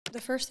The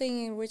first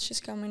thing which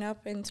is coming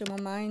up into my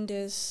mind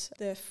is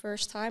the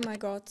first time I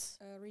got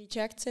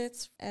rejected,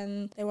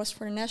 and it was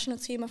for the national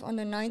team of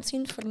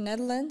under-19 for the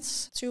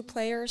Netherlands. 2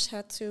 players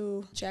had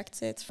to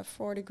reject it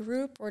for the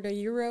group or the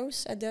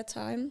Euros at that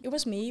time. It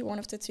was me, one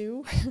of the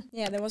 2.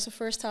 Yeah, that was the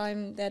first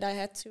time that I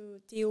had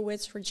to deal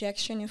with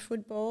rejection in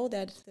football,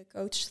 that the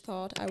coach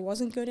thought I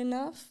wasn't good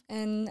enough.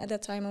 And at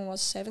that time I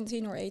was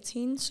 17 or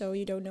 18, so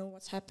you don't know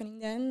what's happening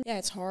then. Yeah,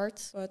 it's hard,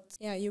 but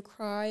yeah, you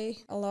cry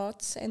a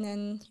lot and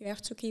then you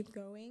have to keep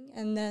going.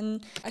 And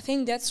then I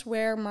think that's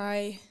where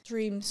my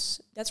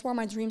dreams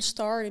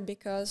started,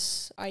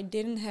 because I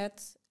didn't have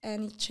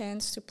any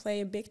chance to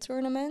play a big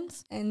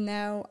tournament, and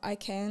now I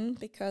can,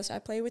 because I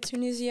play with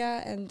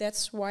Tunisia, and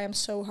that's why I'm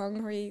so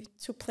hungry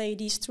to play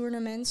these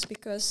tournaments,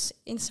 because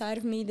inside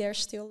of me there's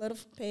still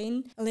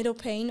a little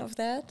pain of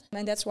that,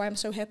 and that's why I'm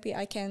so happy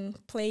I can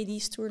play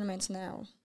these tournaments now.